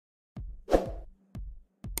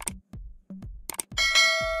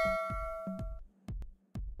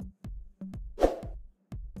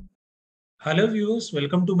Hello viewers,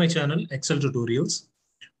 welcome to my channel Excel Tutorials.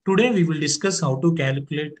 Today we will discuss how to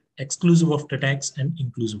calculate exclusive of the tax and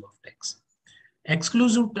inclusive of tax.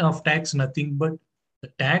 Exclusive of tax nothing but the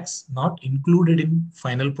tax not included in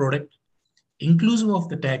final product. Inclusive of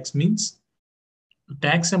the tax means the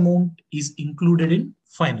tax amount is included in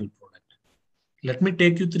final product. Let me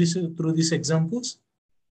take you through these examples.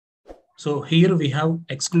 So here we have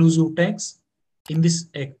exclusive tax. In this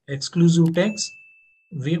exclusive tax,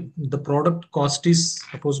 the product cost is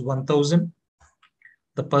suppose 1000.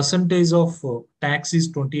 The percentage of tax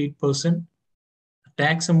is 28%.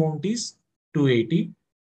 Tax amount is 280.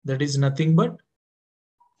 That is nothing but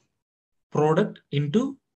product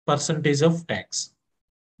into percentage of tax.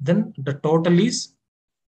 Then the total is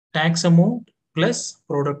tax amount plus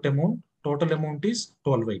product amount. Total amount is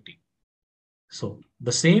 1280. So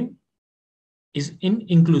the same is in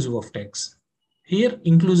inclusive of tax. Here,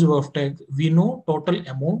 inclusive of tax, we know total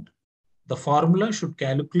amount. The formula should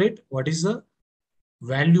calculate what is the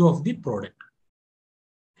value of the product.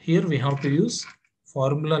 Here we have to use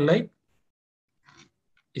formula like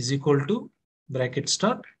is equal to bracket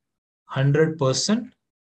start 100%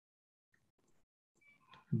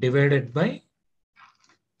 divided by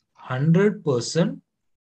 100%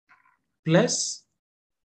 plus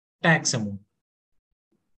tax amount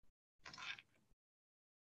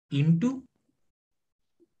into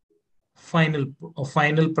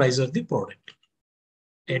final price of the product.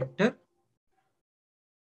 Enter.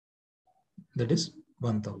 That is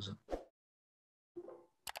 1000.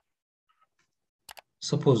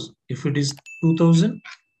 Suppose if it is 2000,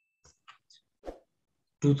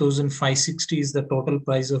 2560 is the total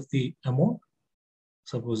price of the amount.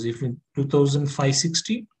 Suppose if in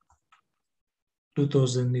 2560,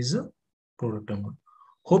 2000 is a product amount.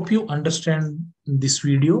 Hope you understand this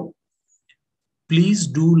video. Please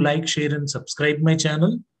do like, share and subscribe my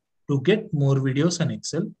channel to get more videos on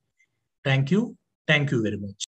Excel. Thank you. Thank you very much.